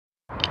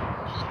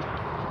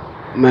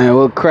Man,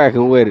 we're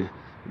cracking with it.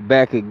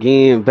 Back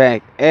again,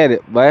 back at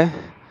it, boy.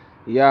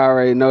 Y'all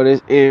already know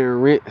this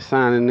Aaron Rent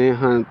signing in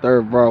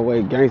 103rd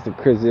Broadway. Gangsta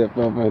Chris up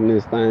in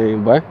this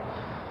thing, boy.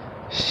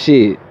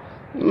 Shit.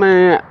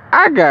 Man,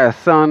 I got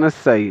something to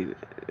say.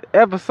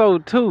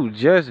 Episode 2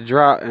 just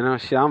dropped, and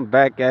I'm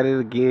back at it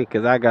again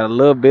because I got a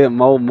little bit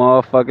more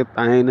motherfucking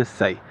thing to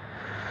say.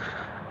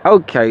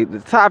 Okay, the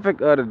topic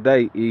of the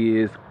day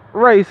is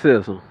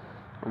racism.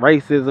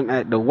 Racism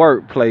at the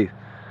workplace.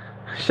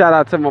 Shout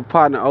out to my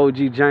partner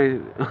OG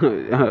James,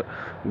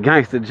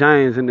 Gangster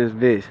James in this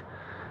bitch.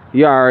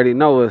 You already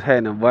know what's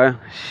happening, boy.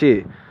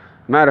 Shit.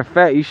 Matter of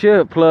fact, you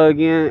should plug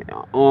in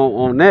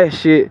on that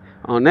shit.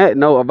 On that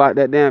note about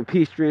that damn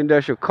Peachtree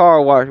Industrial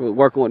Car Wash with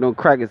working with them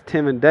crackers,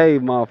 Tim and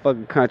Dave,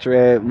 motherfucking country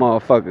ass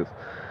motherfuckers.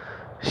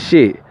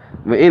 Shit.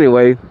 But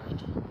anyway,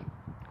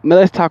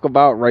 let's talk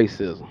about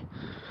racism.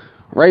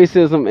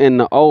 Racism in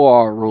the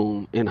OR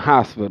room in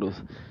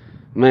hospitals.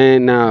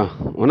 Man, now,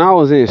 when I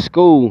was in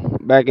school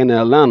back in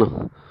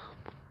Atlanta,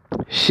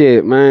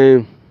 shit,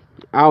 man,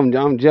 I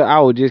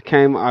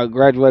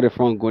graduated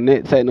from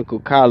Gwinnett Technical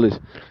College. You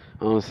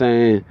know what I'm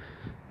saying?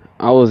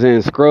 I was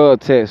in Scrub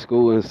Tech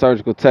School in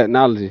surgical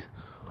technology.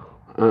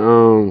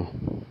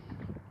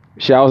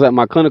 Shit, I was at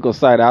my clinical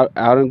site out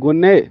in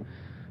Gwinnett,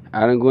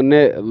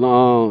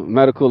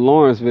 Medical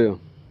Lawrenceville.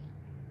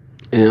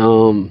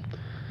 And,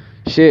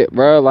 shit,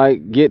 bro,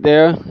 like, get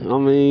there. I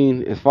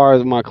mean, as far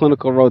as my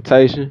clinical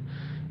rotation,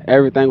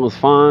 everything was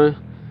fine.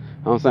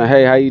 I'm saying,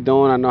 hey, how you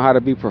doing? I know how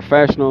to be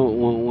professional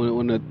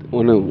when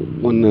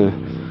the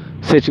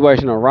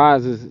situation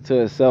arises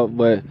to itself.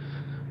 But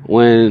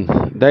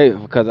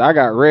because I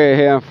got red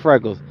hair and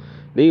freckles,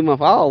 these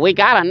motherfuckers, oh, we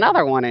got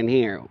another one in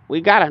here.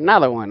 We got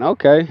another one.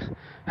 Okay.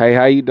 Hey,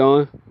 how you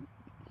doing?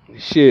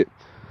 Shit.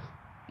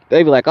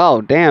 They be like,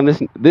 oh, damn, this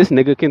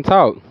nigga can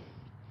talk.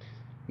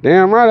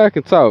 Damn right I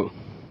can talk.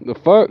 The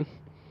fuck?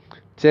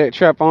 Check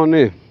trap on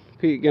this.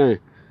 Peak game.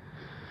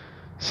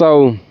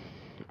 So,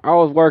 I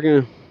was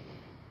working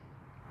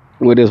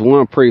with this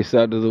one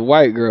preceptor, the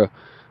white girl.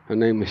 Her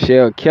name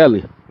Michelle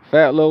Kelly.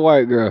 Fat little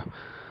white girl.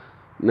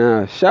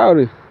 Now,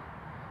 shouty,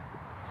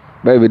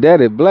 baby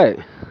daddy black.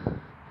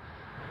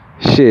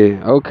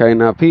 Shit, okay,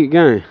 now peak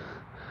game.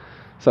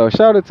 So,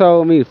 shouty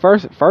told me,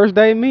 first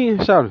day meeting,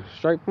 shouty,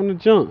 straight from the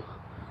jump.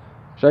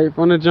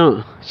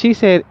 She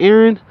said,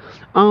 Aaron,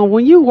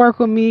 when you work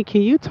with me,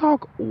 can you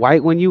talk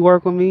white when you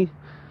work with me?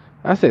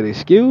 I said,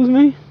 excuse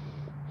me?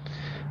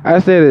 I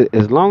said,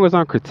 as long as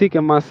I'm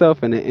critiquing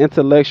myself in an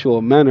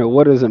intellectual manner,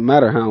 what does it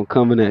matter how I'm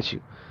coming at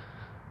you?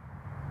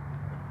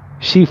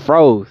 She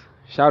froze.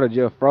 Shouted,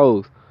 just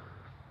froze.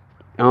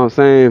 You know what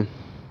I'm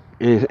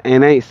saying?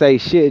 And ain't say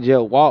shit,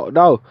 just walked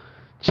off.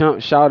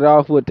 Chump shouted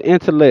off with the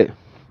intellect.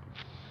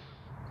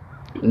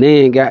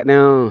 Then got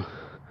down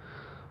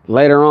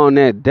later on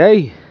that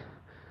day.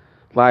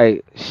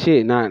 Like,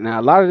 shit, now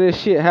a lot of this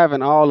shit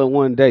happened all in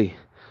one day.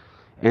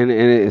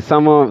 And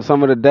some of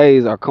the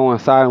days are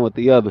coinciding with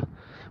the other.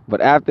 But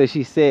after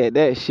she said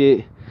that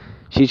shit,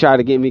 she tried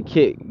to get me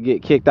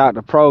kicked out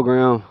the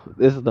program.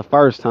 This is the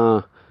first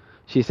time.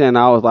 She said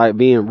I was like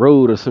being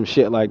rude or some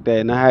shit like that.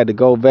 And I had to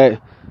go back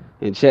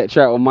and chat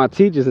with my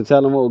teachers and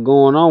tell them what was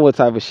going on, what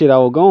type of shit I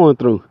was going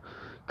through.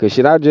 Cause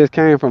shit, I just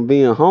came from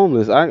being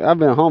homeless. I've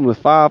been homeless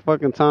 5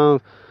 fucking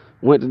times.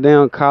 Went to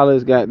down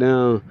college, got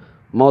down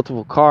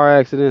multiple car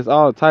accidents,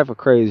 all type of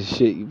crazy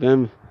shit. You feel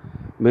me?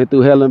 Been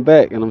through hell and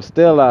back, and I'm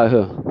still out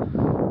here.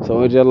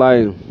 So it's just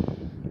like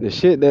the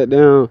shit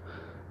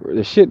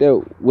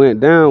that went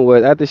down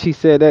was after she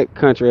said that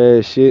country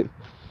ass shit.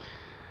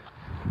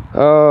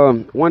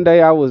 One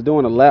day I was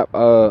doing a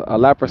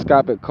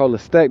laparoscopic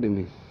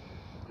cholecystectomy.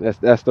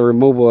 That's the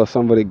removal of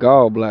somebody's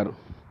gallbladder.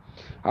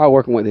 I was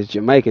working with this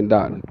Jamaican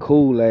doctor,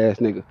 cool ass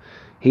nigga.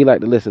 He liked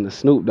to listen to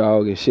Snoop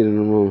Dogg and shit in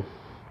the room.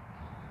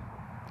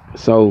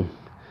 So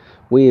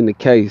we in the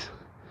case.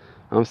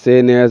 I'm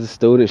sitting there as a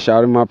student,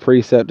 shouting my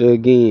preceptor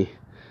again.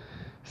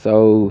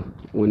 So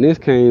when this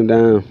came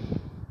down,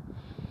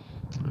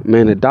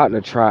 man, the doctor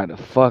tried the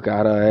fuck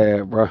out of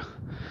her ass, bro.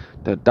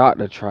 The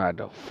doctor tried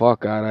the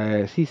fuck out of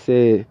her ass. He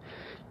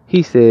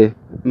said,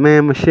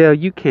 man, Michelle,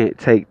 you can't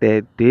take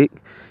that dick.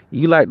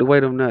 You like the way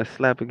them nuts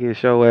slap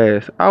against your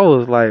ass. I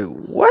was like,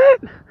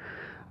 what?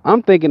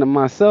 I'm thinking to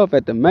myself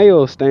at the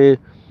Mayo stand.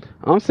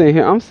 I'm sitting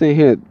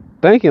here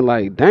thinking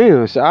like,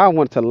 damn, I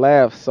want to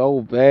laugh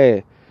so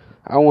bad.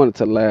 I wanted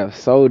to laugh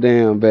so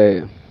damn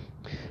bad.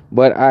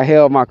 But I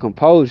held my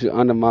composure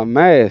under my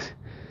mask.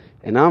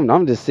 And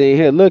I'm just sitting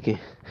here looking.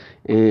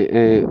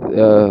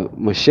 And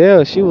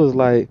Michelle, she was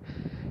like,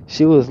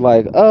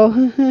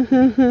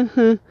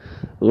 oh,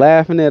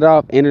 laughing it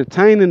off,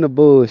 entertaining the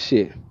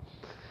bullshit.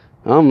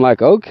 I'm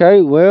like,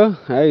 okay, well,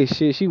 hey,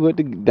 shit, she with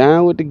the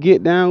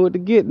get down.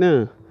 You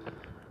know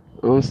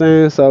what I'm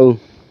saying? So,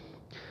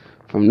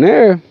 from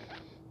there,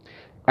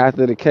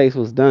 after the case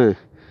was done,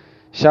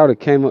 Shouter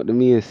came up to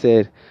me and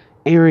said,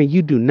 Aaron,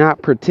 you do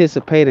not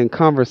participate in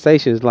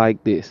conversations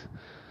like this.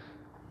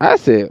 I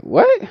said,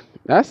 what?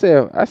 I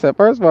said,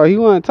 first of all, he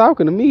wasn't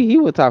talking to me. He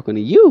was talking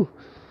to you.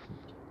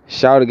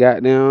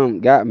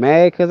 Shawty got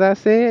mad because I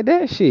said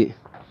that shit.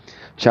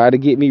 Tried to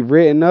get me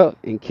written up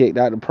and kicked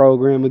out the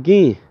program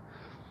again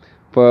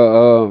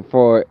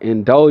for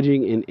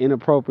indulging in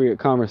inappropriate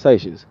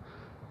conversations.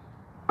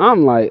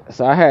 I'm like,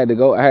 so I had to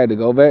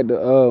go back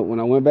to when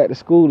I went back to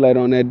school later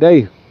on that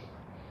day.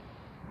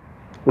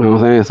 You know what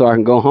I'm saying? So I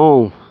can go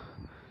home.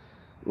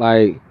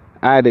 Like,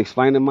 I had to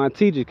explain to my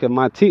teacher,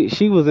 because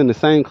she was in the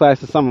same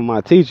class as some of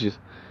my teachers,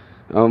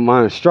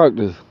 my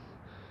instructors.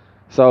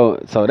 So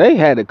they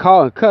had to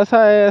call and cuss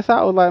her ass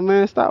out. I was like,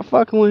 man, stop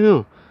fucking with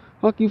him.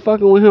 Fuck you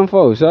fucking with him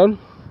for, so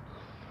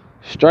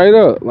straight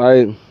up.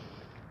 Like,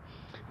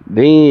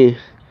 then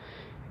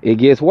it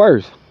gets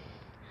worse.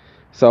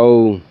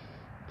 So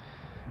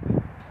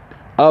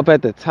up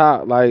at the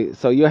top, like,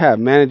 so you'll have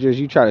managers,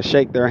 you try to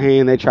shake their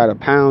hand, they try to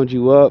pound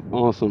you up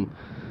on some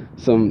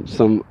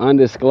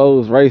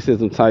undisclosed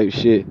racism type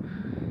shit.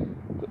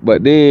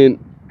 But then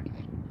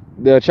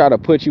they'll try to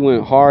put you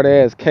in hard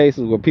ass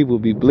cases where people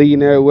be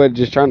bleeding everywhere,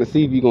 just trying to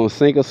see if you're gonna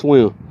sink or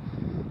swim.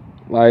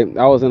 Like,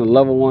 I was in a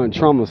level 1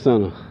 trauma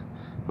center.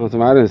 I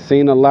done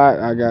seen a lot.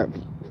 I got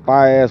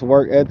fire ass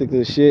work ethics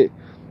and shit.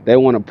 They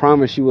want to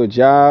promise you a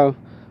job,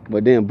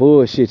 but then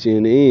bullshit you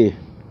in the end.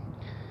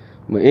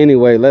 But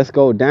anyway, let's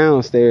go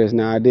downstairs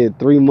now. I did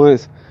 3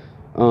 months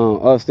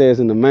upstairs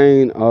in the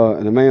main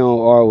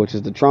OR, which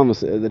is the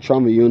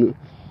trauma unit.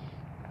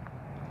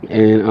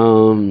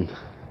 And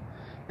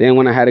then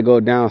when I had to go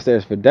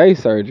downstairs for day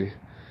surgery,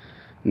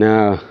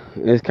 now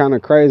it's kind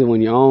of crazy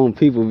when your own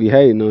people be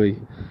hating on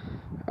you.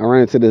 I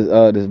ran into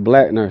this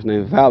black nurse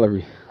named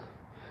Valerie.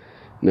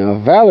 Now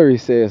Valerie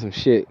said some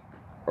shit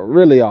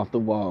really off the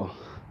wall.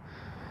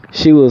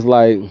 She was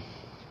like,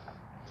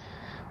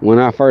 when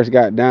I first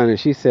got down there,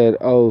 she said,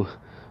 "Oh,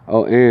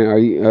 Aaron, are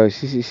you?"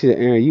 She said,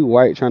 "Aaron, you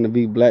white trying to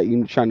be black? You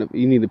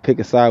need to pick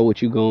a side.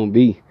 What you gonna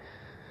be?"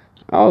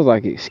 I was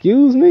like,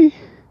 "Excuse me."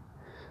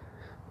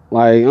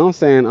 Like, you know what I'm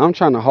saying, I'm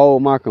trying to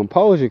hold my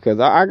composure because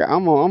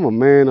I'm a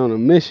man on a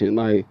mission.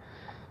 Like,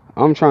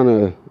 I'm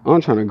trying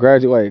to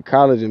graduate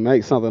college and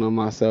make something of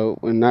myself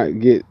and not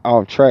get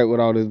off track with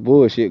all this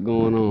bullshit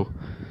going on.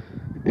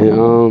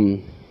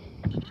 And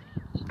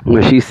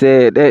when she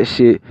said that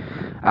shit,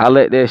 I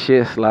let that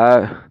shit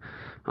slide. You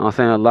know what I'm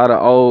saying, a lot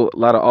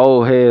of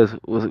old heads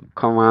was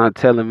come around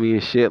telling me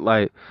and shit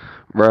like,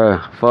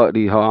 bruh, fuck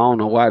these hoes. I don't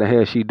know why the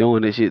hell she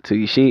doing this shit to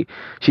you. She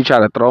tried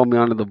to throw me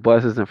under the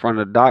buses in front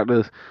of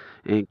doctors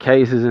and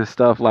cases and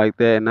stuff like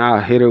that, and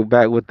I hit her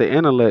back with the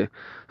intellect.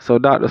 So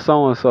Dr.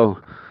 So-and-so,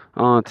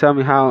 tell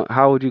me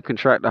how would you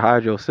contract the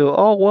hydrocele?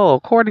 Oh, well,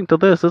 according to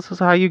this is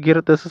how you get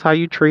it, this is how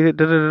you treat it,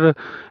 da, da, da.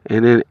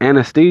 And then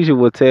anesthesia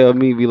would tell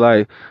me, be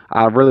like,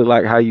 I really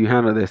like how you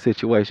handle that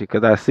situation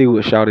because I see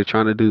what Shawty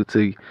trying to do to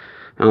you.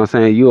 You know what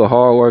I'm saying? You a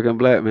hard-working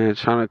black man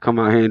trying to come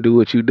out here and do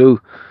what you do.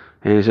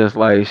 And it's just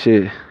like,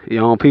 shit,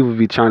 your own people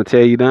be trying to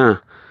tear you down.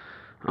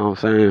 You know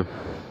what I'm saying?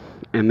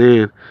 And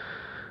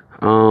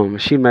then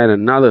she made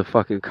another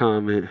fucking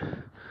comment.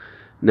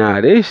 Now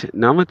I'm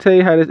going to tell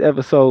you how this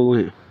episode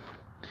went.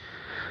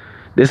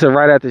 This is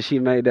right after she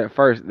made that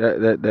first,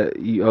 that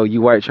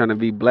you white trying to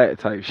be black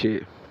type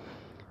shit.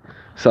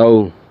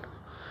 So,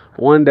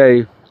 one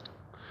day,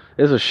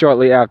 this was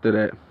shortly after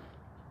that,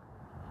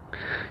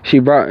 she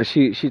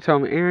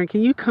told me, Aaron,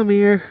 can you come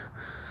here?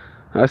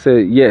 I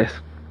said, yes.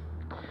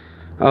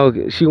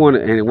 Okay, she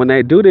wanted, and when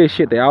they do this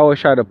shit, they always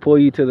try to pull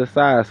you to the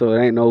side so it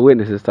ain't no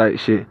witnesses type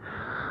shit.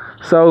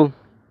 So,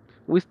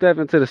 we step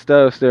into the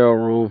sterile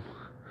room,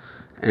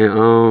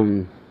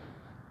 and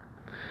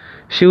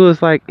she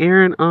was like,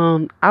 Aaron,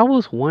 I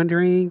was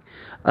wondering,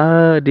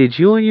 did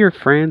you and your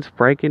friends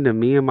break into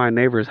me and my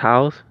neighbor's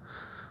house?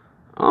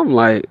 I'm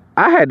like,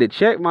 I had to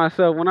check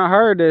myself when I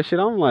heard that shit.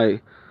 I'm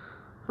like,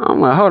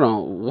 hold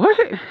on,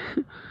 what?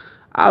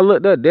 I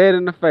looked up dead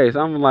in the face.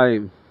 I'm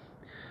like,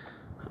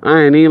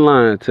 I ain't even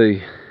lying to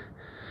you.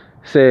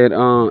 Said,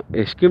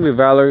 excuse me,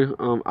 Valerie,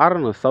 I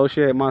don't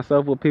associate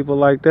myself with people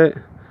like that.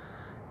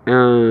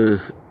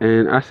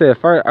 And I said,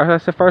 first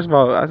of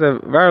all,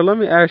 Valerie, let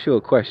me ask you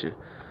a question.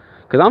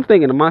 Cause I'm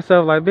thinking to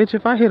myself, like, bitch,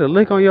 if I hit a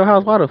lick on your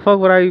house, why the fuck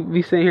would I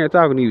be sitting here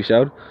talking to you,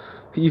 Shawty?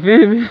 You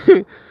feel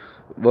me?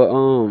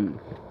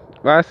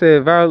 But I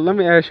said, Valerie, let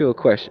me ask you a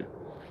question.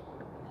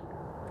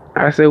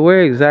 I said,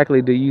 where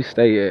exactly do you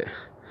stay at?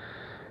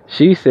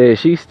 She said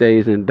she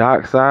stays in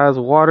Dockside's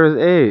Water's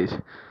Edge.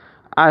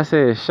 I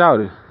said,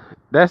 Shawty,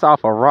 that's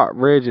off of Rock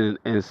Ridge and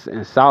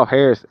South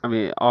Harris. I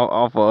mean,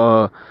 off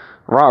of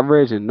Rock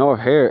Ridge and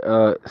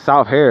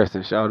South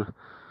Harrison, Shawty.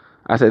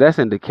 I said, that's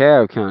in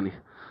DeKalb County.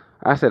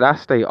 I said, I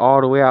stay all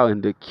the way out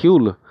in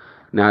Decula.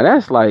 Now,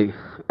 that's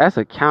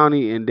a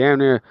county and damn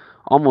near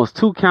almost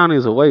 2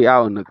 counties away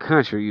out in the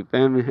country, you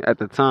feel me? At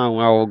the time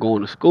when I was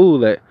going to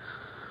school at.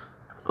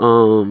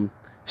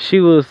 She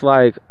was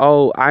like,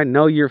 oh, I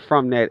know you're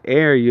from that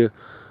area.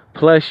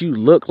 Plus, you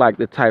look like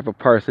the type of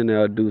person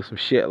that'll do some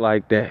shit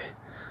like that.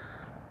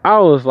 I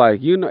was like,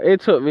 you know,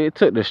 it took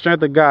the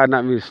strength of God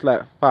not me to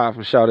slap 5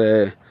 from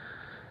Shawty ass.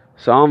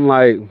 So I'm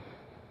like,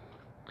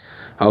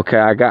 okay,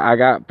 I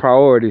got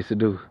priorities to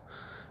do.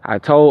 I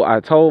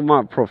told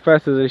my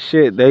professors and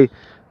shit, they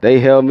they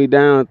held me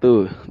down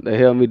through it. They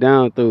held me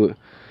down through it.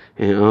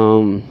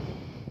 And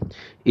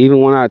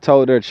even when I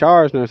told their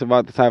charge nurse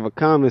about the type of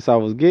comments I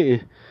was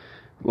getting,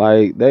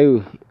 like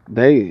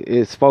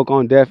it spoke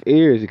on deaf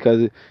ears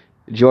because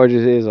Georgia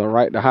is a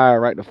right to hire,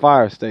 right to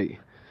fire state.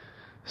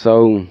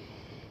 So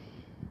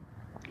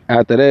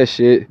after that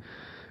shit,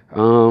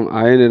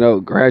 I ended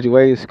up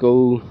graduating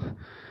school.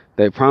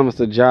 They promised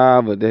a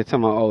job, but they're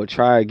talking about, oh,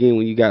 try again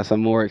when you got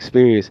some more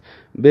experience.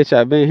 Bitch,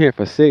 I've been here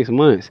for 6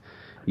 months.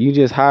 You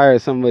just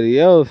hired somebody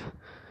else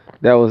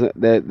that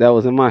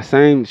was in my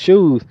same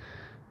shoes,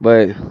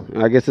 but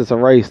I guess it's a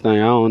race thing.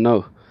 I don't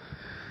know.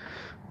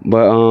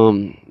 But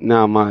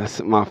now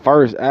my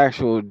first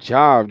actual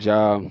job,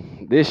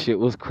 this shit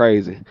was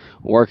crazy.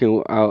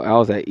 Working, I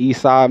was at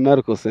Eastside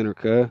Medical Center,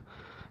 cuz.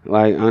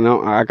 Like, I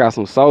know I got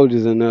some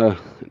soldiers in there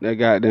that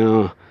got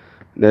down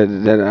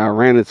that I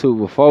ran into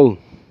before.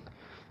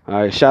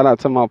 Shout out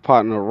to my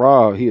partner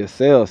Rob. He a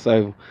sales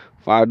saver.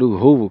 If I do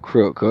Hoover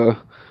Crip, cuz.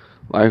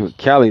 Like a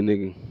Cali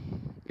nigga.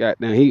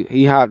 Goddamn,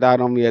 he hopped out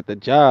on me at the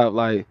job.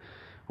 Like,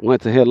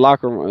 went to the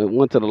locker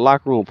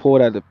room,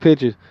 pulled out the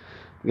pictures.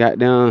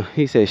 Goddamn,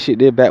 he said, shit,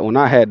 this back when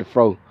I had the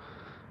fro.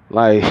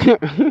 Like,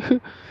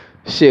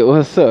 shit,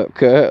 what's up,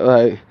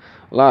 cuz?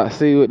 Like,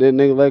 see what that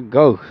nigga let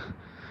go.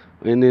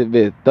 And this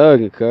bitch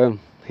thugging, cuz.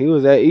 He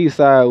was at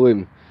Eastside with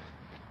me.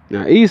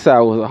 Now,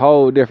 Eastside was a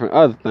whole different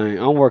other thing.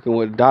 I'm working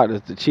with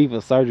doctors, the chief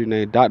of surgery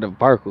named Dr.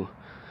 Burkle.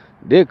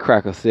 Dick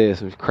Cracker said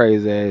some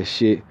crazy ass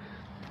shit.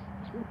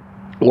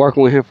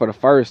 Working with him for the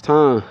first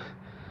time,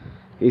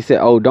 he said,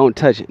 oh, don't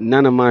touch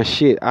none of my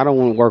shit. I don't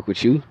want to work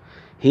with you.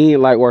 He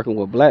ain't like working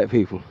with black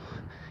people.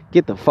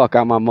 Get the fuck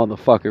out my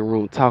motherfucking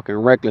room talking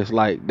reckless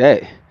like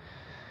that. You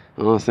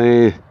know what I'm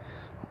saying?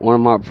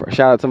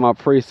 Shout out to my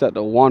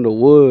preceptor, Wanda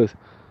Woods.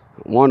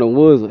 Wanda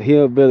Woods,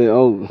 hillbilly,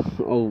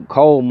 old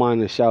coal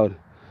miner shouted.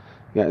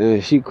 Goddamn,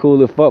 she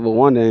cool as fuck, but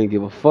Wanda ain't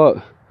give a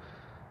fuck.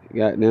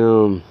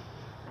 Goddamn,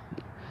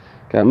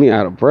 got me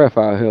out of breath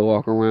out here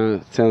walking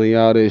around telling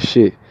y'all this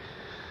shit.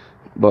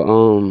 But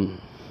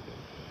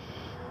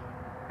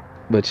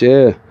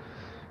yeah,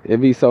 it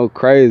be so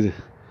crazy.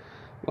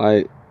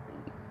 Like,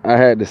 I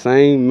had the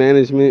same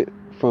management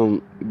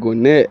from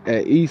Gwinnett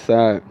at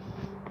Eastside.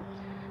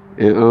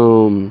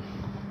 And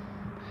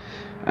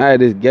I had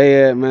this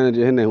gay ass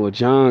manager, his name was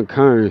John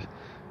Kearns.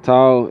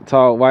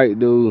 Tall white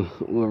dude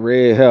with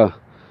red hair.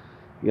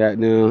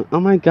 Goddamn, oh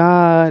my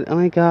god,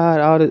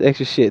 all this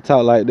extra shit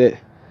talk like that.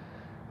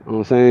 You know what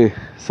I'm saying?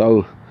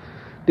 So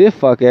this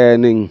fuck ass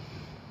nigga,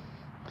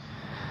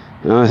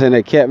 you know what I'm saying,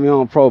 they kept me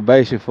on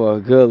probation for a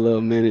good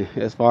little minute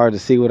as far as to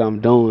see what I'm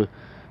doing.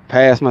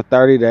 Passed my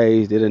 30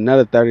 days, did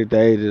another 30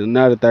 days, did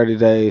another 30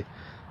 days.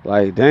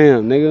 Like,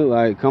 damn, nigga,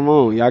 like, come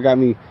on. Y'all got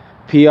me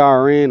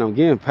PRN. I'm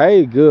getting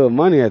paid good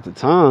money at the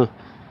time.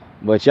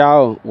 But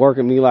y'all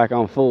working me like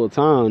I'm full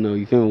time, though,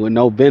 you feel me, with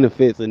no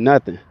benefits or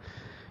nothing.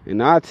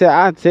 And I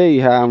tell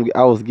you how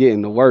I was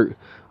getting to work.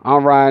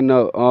 I'm riding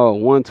up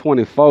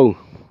 124.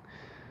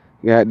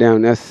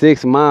 Goddamn, that's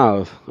 6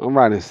 miles. I'm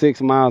riding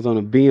 6 miles on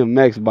a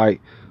BMX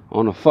bike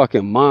on a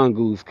fucking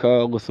mongoose,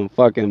 cuz, with some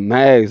fucking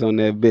mags on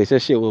that bitch.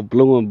 That shit was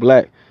blue and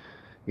black.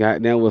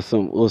 Goddamn, with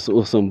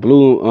some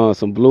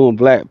blue and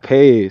black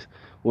pegs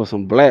with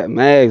some black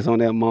mags on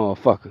that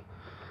motherfucker.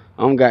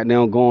 I'm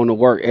goddamn going to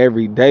work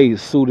every day,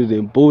 suited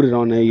and booted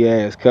on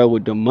their ass, cuz,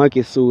 with the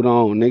monkey suit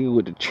on, nigga,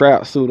 with the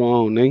trap suit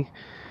on, nigga.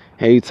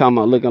 Hey, you talking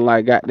about looking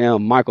like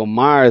goddamn Michael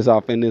Myers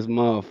off in this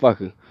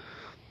motherfucker.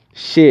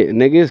 Shit,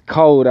 nigga, it's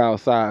cold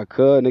outside,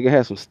 cuz. Nigga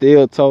had some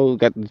steel toes,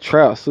 got the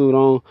trap suit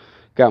on,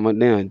 got my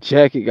damn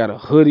jacket, got a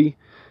hoodie,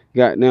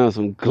 got down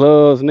some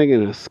gloves, nigga,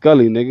 and a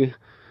scully, nigga.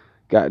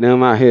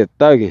 Goddamn out here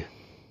thugging.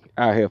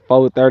 Out here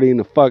 4:30 in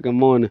the fucking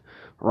morning,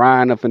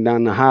 riding up and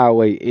down the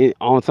highway.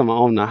 On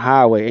the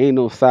highway, ain't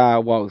no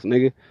sidewalks,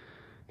 nigga.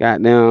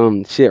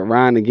 Goddamn shit,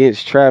 riding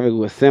against traffic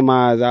with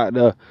semis out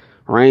there,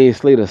 rain,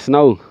 sleet, or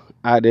snow.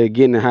 Out there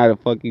getting how the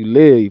fuck you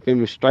live, you feel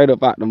me? Straight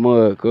up out the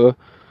mud, cuz.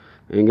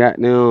 And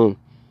goddamn,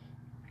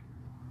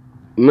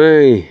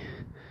 man,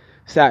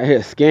 it's out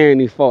here scaring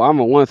these folks.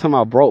 One time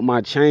I broke my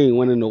chain,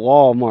 went into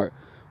Walmart,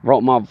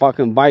 broke my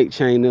fucking bike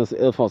chain. It was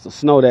supposed to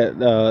snow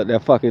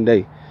that fucking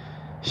day.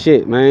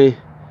 Shit, man.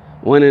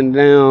 Went in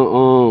down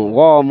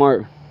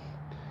Walmart.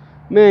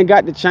 Man,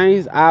 got the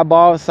chains,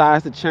 eyeball,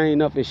 sized the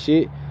chain up and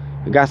shit.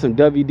 Got some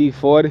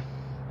WD-40.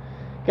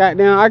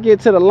 Goddamn, I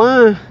get to the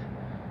line,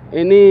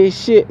 and then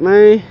shit,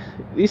 man.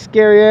 These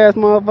scary ass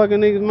motherfucking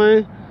niggas,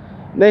 man.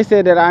 They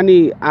said that I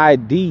need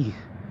ID.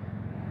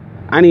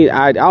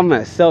 I'm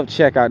at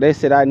self-checkout. They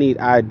said I need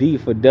ID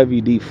for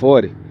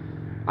WD-40.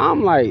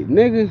 I'm like,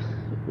 nigga,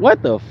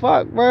 what the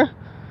fuck, bro?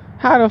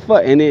 How the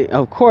fuck? And then,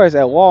 of course,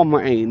 at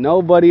Walmart, ain't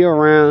nobody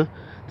around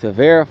to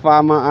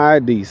verify my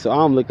ID. So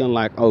I'm looking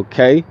like,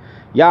 okay,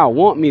 y'all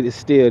want me to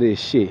steal this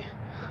shit.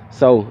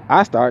 So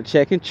I start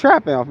checking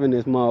trapping off in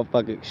this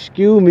motherfucker.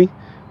 Excuse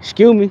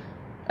me.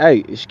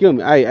 Hey, excuse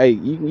me. Hey,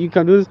 you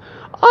come do this?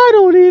 I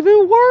don't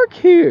even work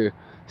here.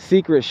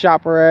 Secret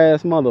shopper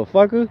ass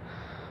motherfucker.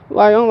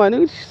 Like, I'm like,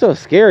 nigga, you so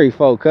scary,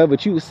 folk,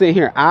 but you was sitting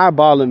here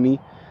eyeballing me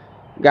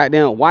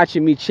Goddamn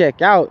watching me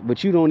check out,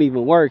 but you don't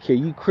even work here.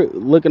 You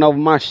looking over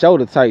my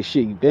shoulder type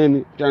shit. You feel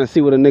me? Trying to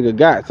see what a nigga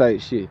got type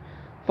shit.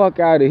 Fuck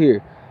out of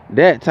here.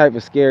 That type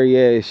of scary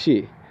ass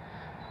shit.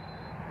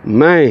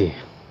 Man.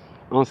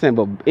 I'm saying,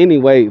 but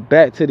anyway,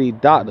 back to these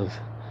doctors.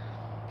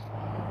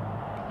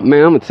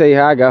 Man, I'm gonna tell you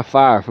how I got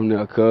fired from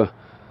there, cuz.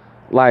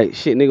 Like,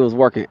 shit, nigga was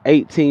working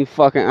 18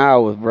 fucking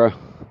hours, bro.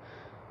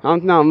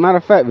 No, matter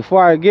of fact,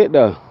 before I get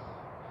there,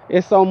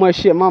 it's so much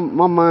shit. My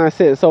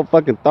mindset is so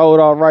fucking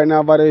throwed off right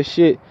now by this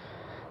shit.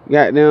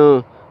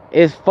 Goddamn,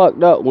 it's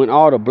fucked up when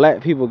all the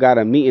black people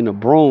gotta meet in the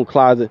broom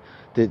closet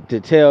to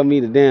tell me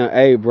the damn,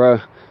 hey, bro,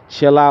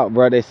 chill out,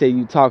 bro. They say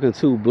you talking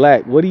too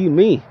black. What do you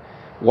mean?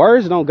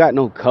 Words don't got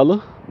no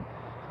color.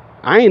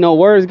 I ain't know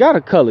words got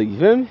a color, you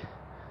feel me?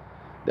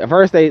 At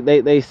first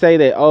they say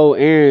that, oh,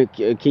 Aaron,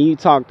 can you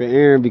talk to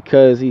Aaron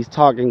because he's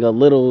talking a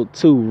little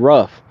too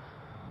rough?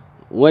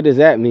 What does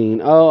that mean?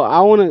 Oh,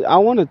 I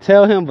wanna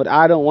tell him, but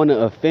I don't wanna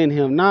offend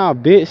him. Nah,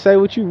 bitch, say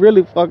what you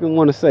really fucking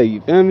wanna say,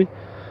 you feel me?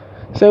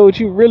 Say what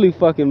you really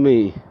fucking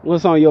mean.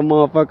 What's on your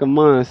motherfucking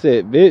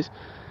mindset, bitch?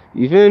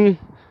 You feel me?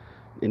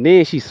 And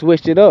then she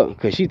switched it up,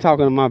 cause she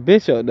talking to my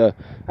bitch up there.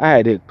 I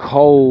had it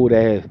cold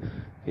ass.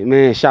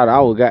 Man, shout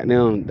out,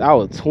 I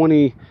was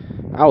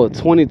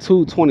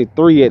 22,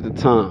 23 at the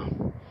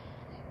time.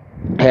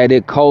 Had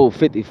that cold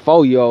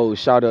 54-year-old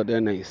shout out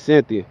there named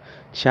Cynthia.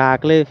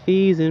 Chocolate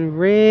fees and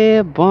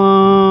red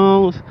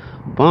bombs.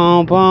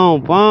 Boom,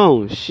 boom,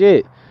 boom.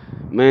 Shit.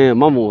 Man,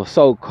 mama was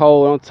so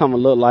cold. I'm talking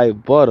about look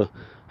like butter.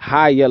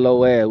 High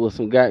yellow ass with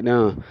some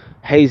goddamn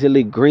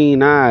hazily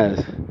green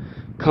eyes.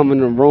 Come in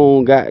the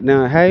room,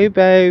 goddamn, hey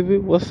baby,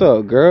 what's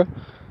up, girl?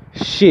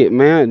 Shit,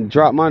 man,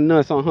 drop my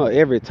nuts on her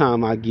every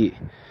time I get.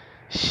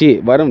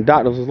 Shit, but them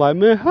doctors was like,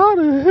 man, how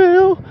the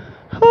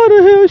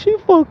hell she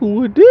fucking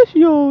with this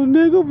young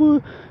nigga,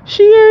 but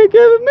she ain't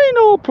giving me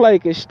no play.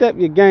 Can step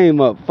your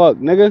game up, fuck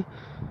nigga.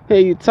 Here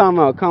you talking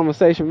about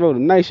conversation rule the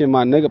nation,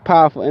 my nigga.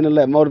 Powerful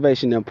intellect,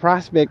 motivation, and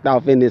prospect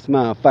off in this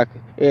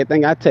motherfucker.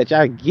 Everything I touch,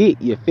 I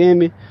get, you feel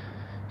me?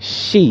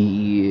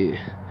 Shit.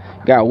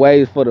 Got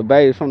waves for the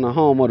babes from the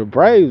home of the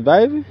Braves,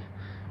 baby.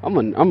 I'm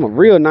a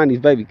real 90s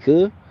baby,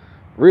 cuz.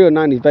 Real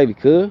 90s baby,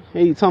 cuz.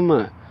 Here you talking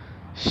about?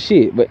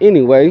 Shit, but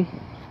anyway,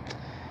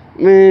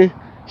 man,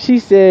 she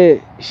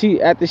said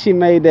after she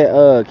made that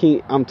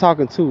I'm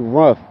talking too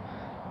rough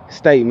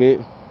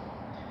statement,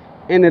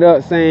 ended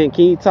up saying,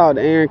 can you talk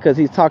to Aaron because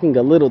he's talking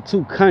a little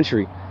too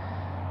country.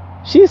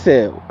 I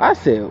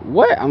said,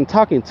 what? I'm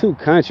talking too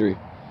country.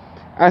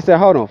 I said,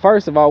 hold on,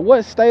 first of all,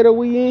 what state are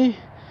we in?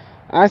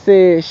 I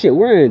said, shit,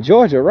 we're in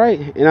Georgia, right?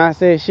 And I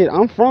said, shit,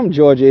 I'm from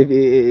Georgia,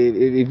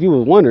 if you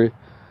was wondering.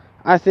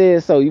 I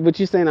said, so, but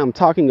you saying I'm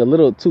talking a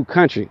little too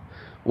country.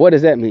 What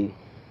does that mean?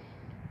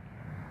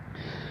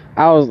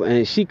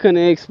 And she couldn't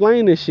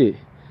explain this shit.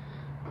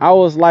 I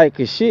was like,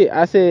 shit,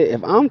 I said,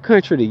 if I'm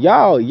country to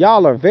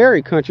y'all are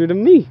very country to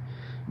me.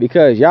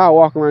 Because y'all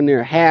walk around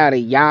there, howdy,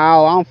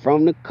 y'all, I'm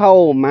from the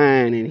coal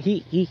mine, and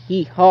he,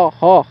 ha,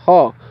 ha,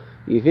 ha.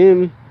 You feel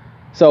me?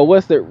 So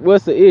what's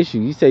the issue?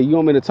 You say you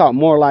want me to talk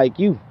more like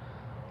you.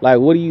 Like,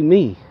 what do you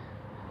mean?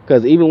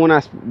 Because even when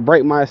I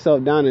break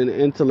myself down in an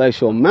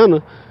intellectual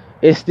manner,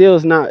 it's still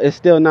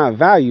not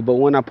value. But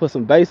when I put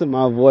some bass in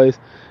my voice,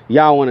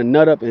 y'all want to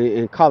nut up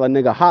and call a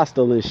nigga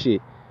hostile and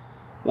shit.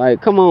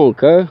 Like, come on,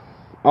 cuz.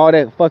 All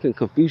that fucking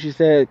Confucius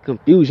had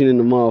confusion in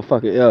the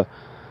motherfucking air.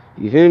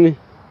 You feel me?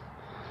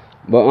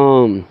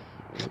 But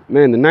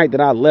man, the night that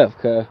I left,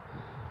 cuz,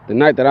 the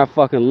night that I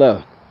fucking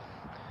left,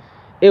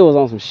 it was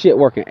on some shit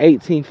working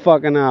 18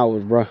 fucking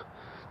hours, bro.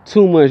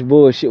 Too much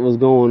bullshit was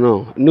going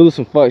on. I knew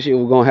some fuck shit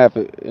was gonna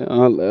happen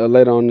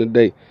later on in the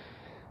day.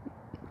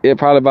 It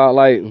probably about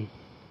like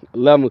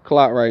 11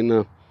 o'clock right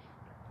now.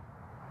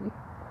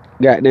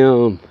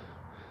 Goddamn,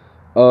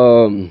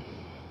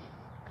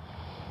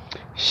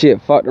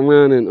 shit, fucked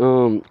around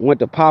and went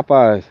to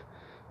Popeyes.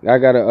 I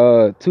got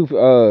a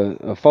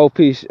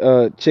 4-piece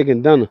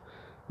chicken dinner.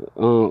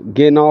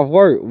 Getting off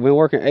work. Been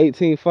working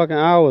 18 fucking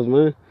hours,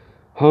 man.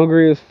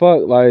 Hungry as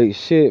fuck. Like,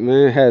 shit,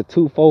 man. Had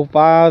 2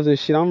 4-5s and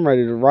shit. I'm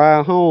ready to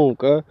ride home,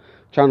 cuz.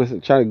 Trying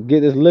to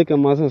get this lick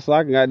in myself so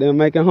I can goddamn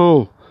make it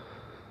home.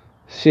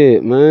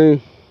 Shit,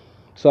 man.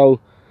 So,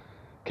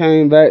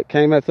 came back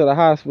to the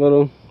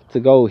hospital to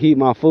go heat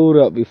my food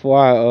up before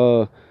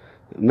I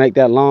make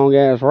that long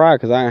ass ride,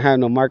 because I didn't have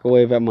no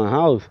microwave at my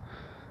house.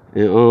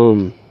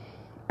 And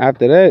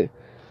after that,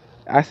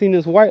 I seen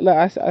this white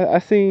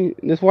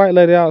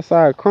lady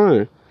outside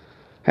crying.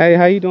 Hey,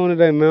 how you doing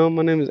today, man?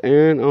 My name is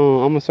Aaron.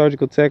 I'm a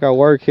surgical tech. I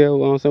work here.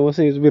 So what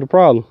seems to be the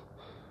problem?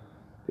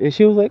 And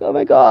she was like, oh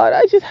my God,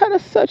 I just had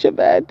such a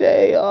bad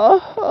day.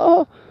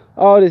 All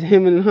this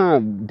him and her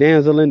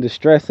damsel in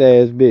distress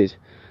ass bitch.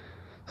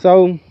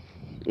 So, you know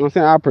what I'm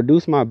saying, I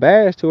produced my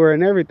badge to her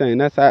and everything.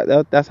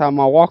 That's how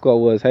my walk up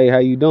was. Hey, how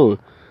you doing? You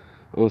know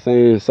what I'm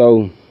saying?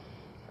 So,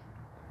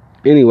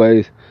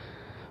 anyways,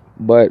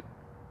 but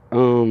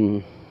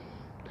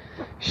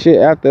shit,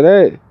 after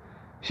that,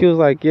 she was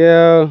like,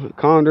 yeah,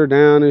 calmed her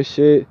down and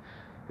shit.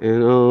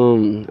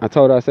 And I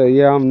told her, I said,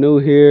 yeah, I'm new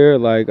here.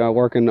 Like, I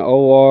work in the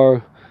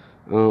OR.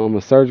 I'm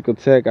a surgical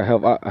tech. I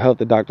help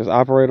the doctors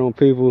operate on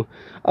people.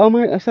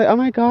 I said, oh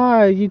my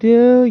God, you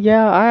do?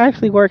 Yeah, I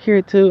actually work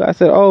here too. I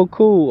said, oh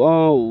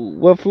cool.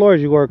 What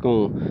floors you work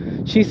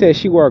on? She said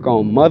she work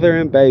on mother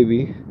and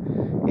baby,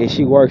 and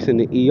she works in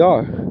the ER.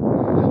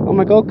 I'm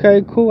like,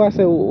 okay, cool. I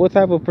said, what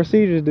type of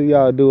procedures do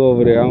y'all do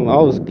over there? I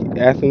was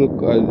asking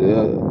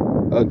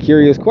a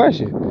curious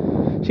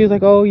question. She was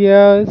like, oh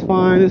yeah, it's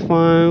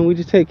fine. We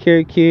just take care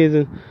of kids.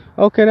 And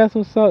okay, that's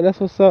what's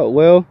up.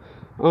 Well,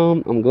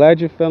 I'm glad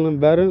you're feeling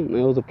better.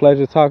 It was a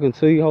pleasure talking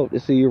to you. Hope to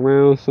see you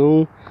around soon.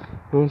 You know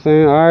what I'm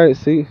saying? All right,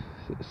 see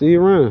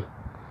you around.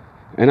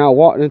 And I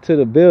walked into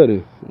the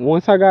building.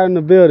 Once I got in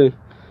the building,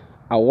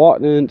 I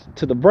walked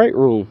into the break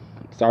room.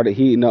 Started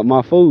heating up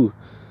my food.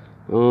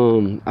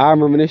 I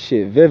remember this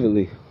shit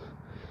vividly.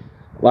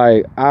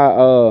 Like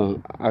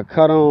I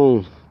cut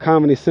on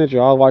Comedy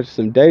Central. I was watching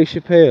some Dave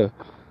Chappelle.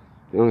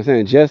 You know what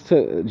I'm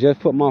saying? Just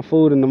put my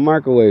food in the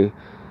microwave.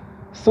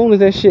 As soon as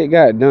that shit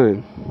got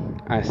done,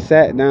 I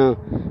sat down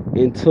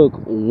and took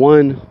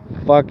one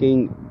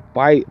fucking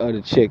bite of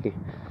the chicken.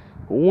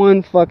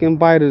 One fucking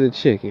bite of the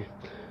chicken.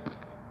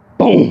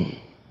 Boom!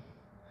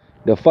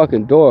 The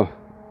fucking door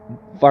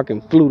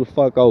fucking flew the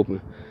fuck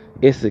open.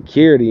 It's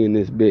security in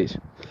this bitch.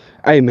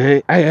 Hey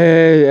man,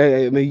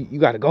 hey man, you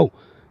gotta go.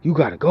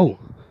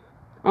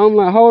 I'm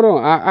like, hold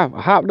on. I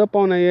hopped up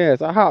on their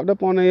ass.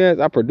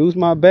 I produced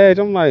my badge.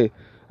 I'm like,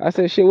 I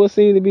said, shit, what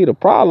seems to be the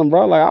problem,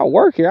 bro? Like, I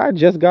work here. I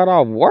just got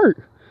off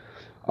work.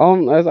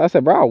 I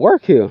said, bro, I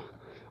work here.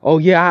 Oh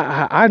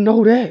yeah, I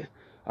know that.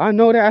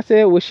 I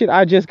said, well, shit,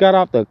 I just got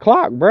off the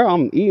clock, bro.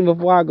 I'm eating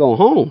before I go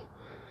home.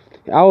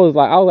 I was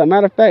like,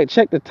 matter of fact,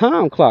 check the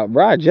time clock,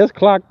 bro. I just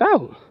clocked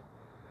out.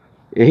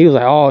 And he was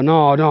like, oh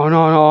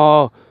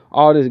no.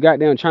 All this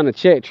goddamn trying to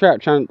check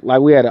trap, like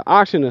we had an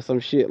auction or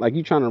some shit. Like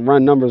you trying to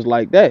run numbers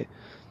like that.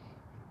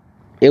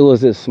 It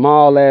was this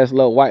small ass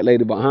little white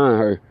lady behind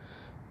her.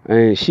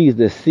 And she's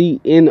the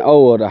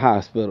CNO of the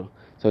hospital.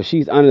 So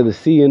she's under the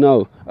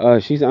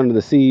CNO. She's under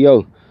the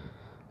CEO.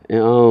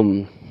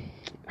 And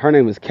her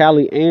name is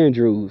Callie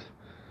Andrews.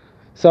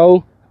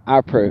 So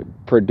I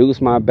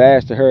produced my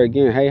badge to her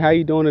again. Hey, how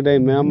you doing today,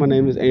 ma'am? My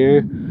name is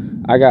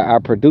Aaron. I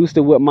produced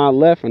it with my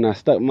left and I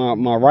stuck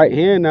my right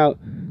hand out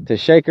to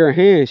shake her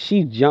hand.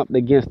 She jumped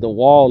against the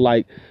wall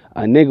like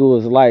a nigga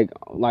was like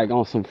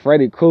on some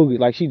Freddy Krueger.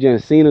 Like she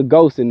just seen a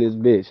ghost in this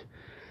bitch.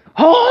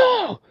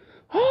 Oh,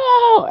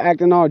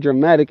 acting all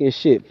dramatic and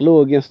shit,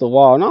 flew against the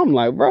wall. And I'm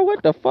like, bro,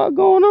 what the fuck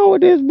going on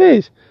with this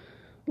bitch?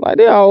 Like,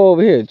 they all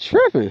over here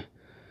tripping.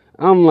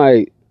 I'm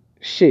like,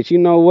 shit, you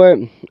know what?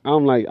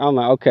 I'm like,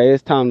 okay,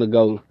 it's time to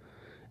go.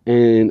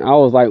 And I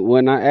was like,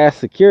 when I asked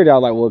security, I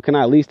was like, well, can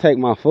I at least take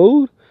my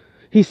food?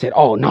 He said,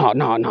 oh,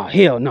 no,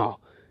 hell no.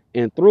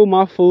 And threw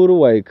my food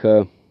away,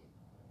 cuz.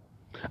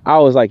 I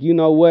was like, you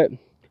know what?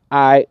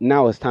 All right,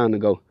 now it's time to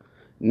go.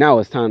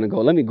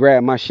 Let me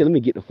grab my shit. Let me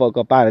get the fuck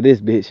up out of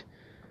this bitch.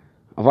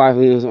 I'm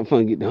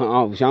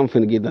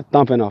finna get the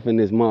thumping off in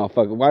this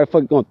motherfucker. Why the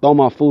fuck you gonna throw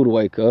my food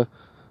away, cuz?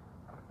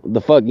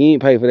 The fuck, you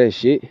ain't pay for that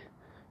shit.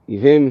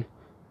 You feel me?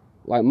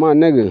 Like, my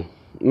nigga,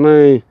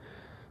 man.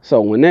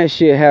 So when that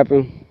shit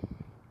happened,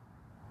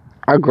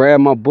 I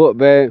grabbed my book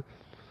bag.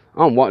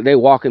 They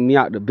walking me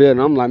out the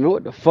building. I'm like, man,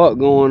 what the fuck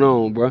going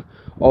on, bro?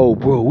 Oh,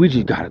 bro, we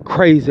just got a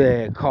crazy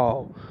ass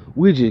call.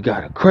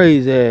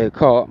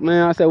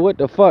 Man, I said, what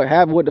the fuck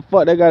happened? What the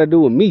fuck they got to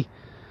do with me?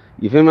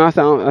 You feel me? I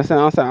said,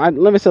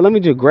 let me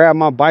just grab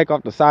my bike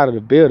off the side of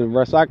the building,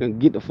 bro, so I can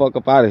get the fuck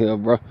up out of here,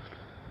 bro.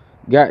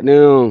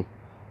 Goddamn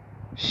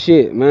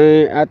shit,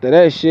 man. After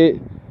that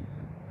shit,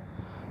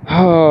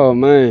 oh,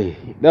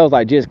 man. That was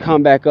like, just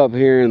come back up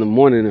here in the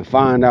morning and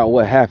find out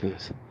what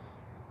happens.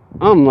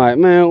 I'm like,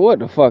 man, what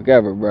the fuck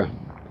ever, bro.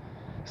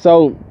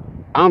 So,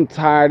 I'm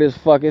tired as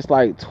fuck. It's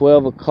like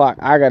 12 o'clock.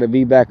 I got to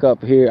be back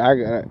up here.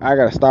 I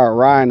got to start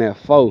riding at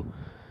 4.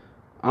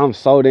 I'm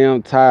so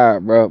damn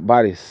tired, bro.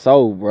 Body's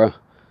sore, bro.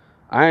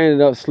 I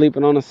ended up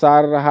sleeping on the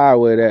side of the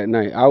highway that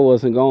night. I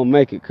wasn't gonna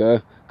make it,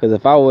 cuz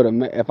if I would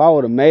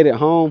have made it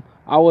home,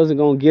 I wasn't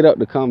gonna get up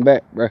to come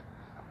back, bro.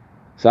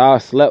 So I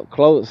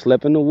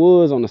slept in the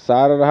woods on the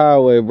side of the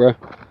highway, bro.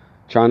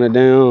 Trying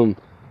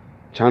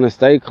to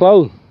stay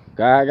close.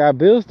 I got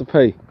bills to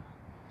pay.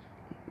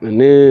 And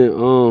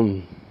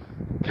then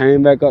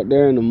came back up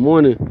there in the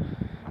morning.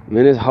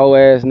 Man, this whole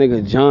ass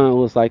nigga John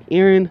was like,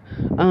 Aaron,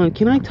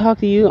 can I talk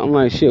to you? I'm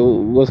like, shit,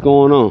 what's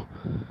going on?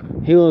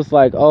 He was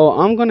like, oh,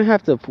 we're gonna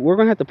have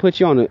to put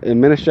you on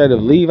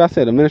administrative leave. I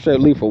said, administrative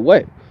leave for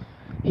what?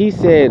 He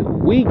said,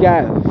 we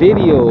got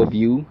video of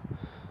you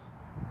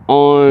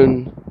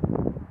on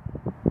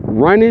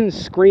running,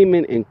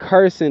 screaming, and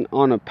cursing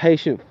on a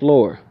patient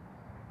floor.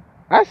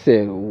 I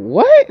said,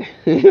 what?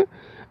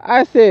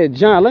 I said,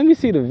 John, let me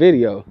see the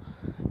video.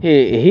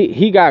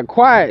 He got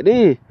quiet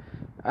then.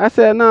 I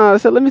said, no. I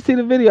said, let me see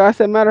the video. I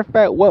said, matter of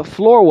fact, what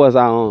floor was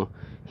I on?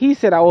 He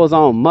said I was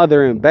on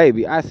mother and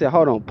baby. I said,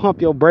 hold on,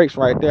 pump your brakes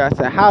right there. I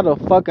said, how the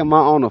fuck am I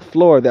on a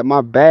floor that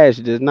my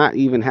badge does not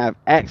even have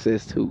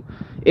access to?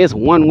 It's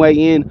one way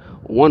in,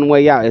 one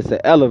way out. It's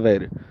an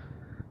elevator. You know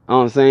what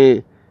I'm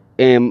saying?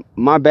 and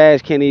my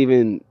badge can't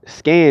even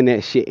scan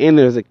that shit, and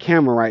there's a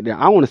camera right there.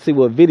 I want to see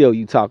what video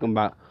you talking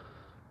about.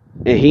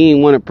 And he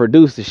ain't want to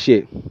produce the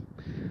shit.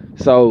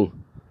 So,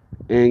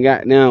 and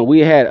goddamn,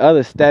 we had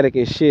other static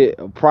and shit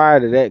prior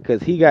to that,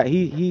 because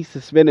he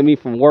suspended me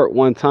from work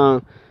one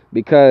time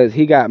because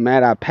he got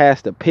mad I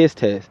passed the piss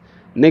test.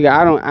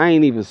 Nigga, I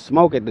ain't even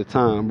smoke at the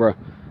time, bro.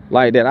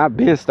 Like that, I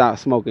been stopped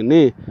smoking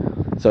then.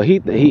 So he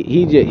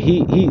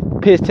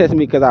piss tested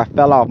me because I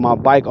fell off my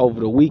bike over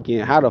the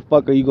weekend. How the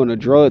fuck are you gonna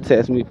drug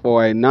test me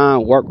for a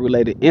non-work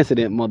related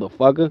incident,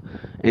 motherfucker?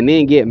 And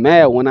then get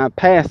mad when I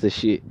pass the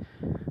shit.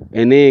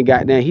 And then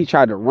goddamn, he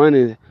tried to run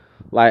it.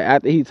 Like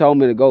after he told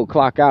me to go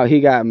clock out, he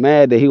got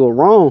mad that he was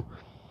wrong.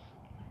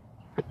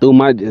 Threw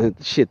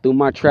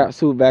my trap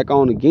suit back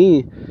on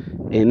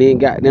again, and then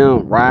got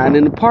down riding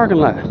in the parking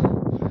lot.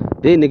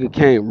 Then nigga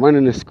came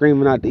running and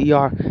screaming out the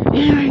ER,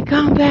 "Aaron,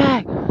 come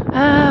back!"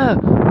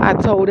 I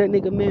told that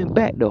nigga, man,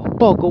 back the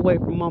fuck away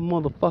from my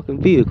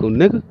motherfucking vehicle,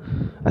 nigga.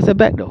 I said,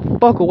 back the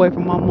fuck away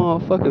from my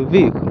motherfucking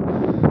vehicle.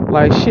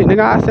 Like shit,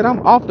 nigga. I said,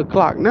 I'm off the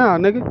clock now,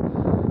 nigga.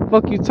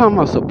 Fuck you talking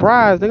about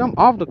surprise, nigga? I'm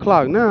off the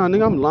clock now,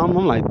 nigga. I'm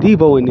like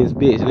Devo in this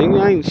bitch,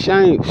 nigga. I ain't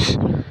ashamed.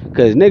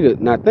 Cause nigga,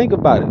 now think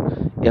about it.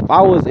 If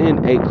I was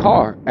in a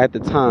car at the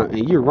time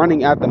and you're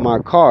running after my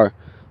car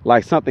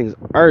like something's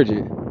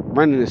urgent,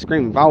 running and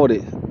screaming, if I would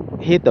have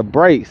hit the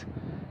brakes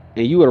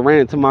and you would have ran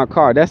into my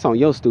car, that's on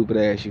your stupid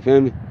ass, you feel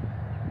me?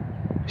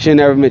 Should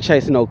never been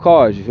chasing no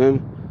cars, you feel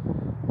me?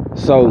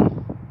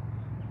 So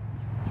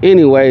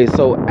anyway,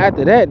 so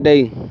after that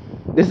day,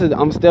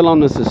 I'm still on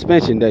the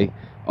suspension day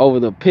over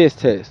the piss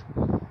test,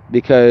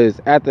 because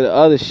after the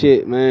other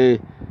shit,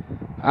 man,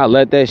 I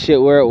let that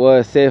shit where it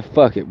was, said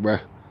fuck it, bro.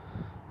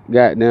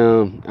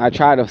 Goddamn, I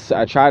tried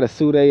to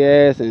sue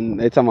their ass, and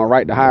they told me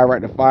right to hire,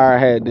 right to fire. I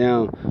had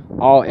down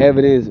all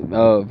evidence,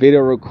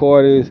 video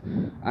recordings.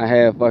 I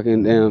had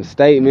fucking damn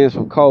statements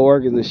from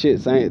coworkers and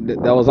shit saying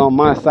that was on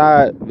my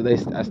side, but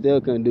I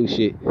still couldn't do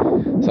shit.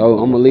 So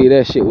I'm gonna leave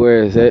that shit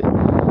where it's at.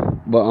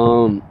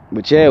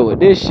 But yeah, with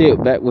this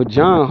shit back with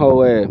John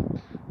Ho ass,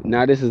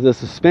 now this is the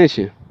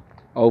suspension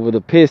over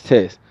the piss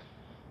test.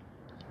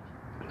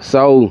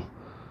 So,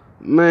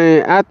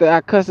 man, after I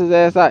cussed his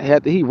ass out,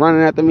 after he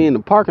running after me in the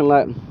parking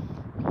lot,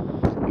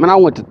 man, I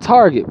went to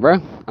Target,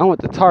 bro. I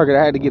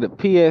had to get a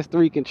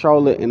PS3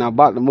 controller, and I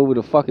bought the movie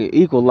The fucking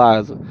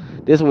Equalizer.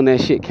 This when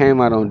that shit came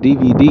out on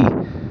DVD. You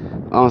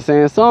know what I'm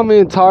saying? So I'm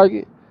in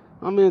Target,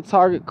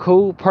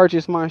 cool,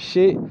 purchased my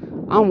shit.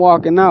 I'm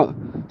walking out.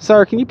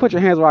 Sir, can you put your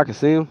hands where I can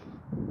see them?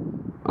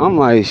 I'm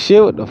like,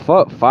 shit, what the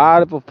fuck?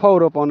 Fired up a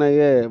pulled up on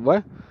their ass,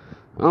 boy.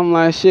 I'm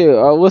like, shit,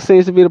 what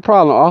seems to be the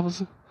problem,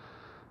 officer?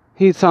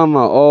 He talking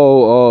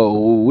about,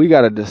 we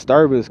got a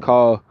disturbance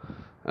call.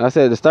 I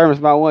said, disturbance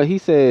about what? He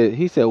said,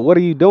 what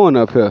are you doing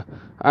up here?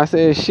 I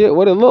said, shit,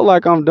 what it look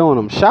like I'm doing?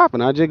 I'm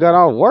shopping. I just got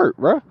off work,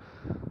 bro.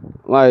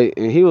 Like,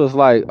 and he was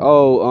like,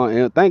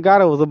 and thank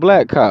God it was a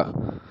black cop.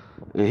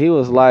 And he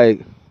was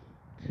like,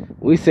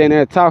 we sitting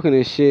there talking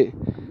and shit.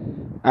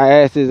 I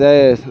asked his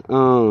ass,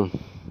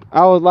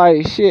 I was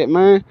like, shit,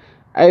 man.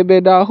 Hey,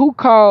 big dog, who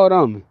called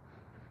on me?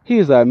 He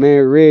was like,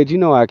 man, Reg, you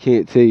know I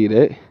can't tell you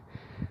that.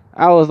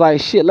 I was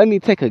like, shit, let me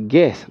take a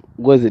guess.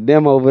 Was it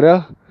them over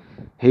there?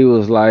 He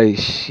was like,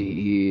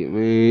 shit,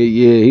 man.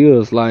 Yeah, he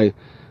was like,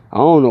 I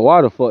don't know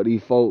why the fuck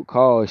these folk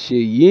call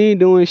shit. You ain't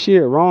doing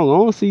shit wrong. I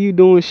don't see you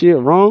doing shit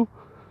wrong.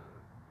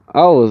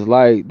 I was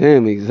like,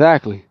 damn,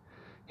 exactly.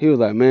 He was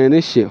like, man,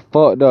 this shit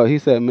fucked up. He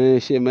said, man,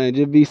 shit, man,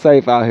 just be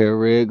safe out here,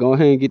 Red. Go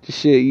ahead and get your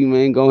shit. You,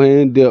 man, go ahead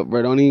and dip,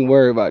 bro. Don't even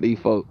worry about these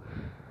folk.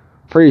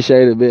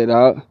 Appreciate it, bit,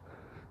 dog.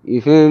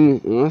 You feel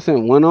me? You know what I'm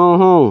saying? Went on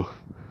home.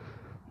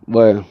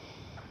 But,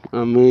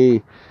 I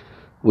mean,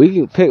 we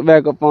can pick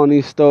back up on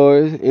these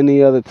stories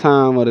any other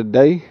time of the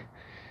day.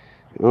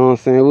 You know what I'm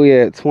saying? We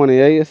at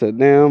 28. It's a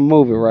damn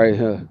movie right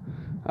here.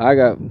 I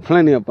got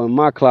plenty up in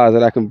my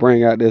closet I can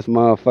bring out this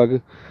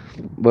motherfucker.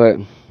 But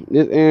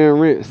this Aaron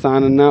Rent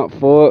signing out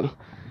for it.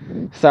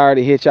 Sorry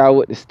to hit y'all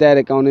with the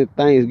static on this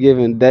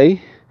Thanksgiving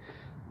Day.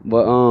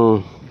 But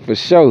for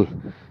sure.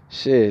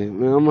 Shit,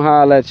 man, I'm gonna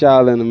holler at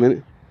y'all in a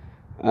minute.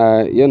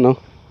 Alright, you know.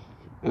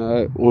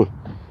 Alright, one.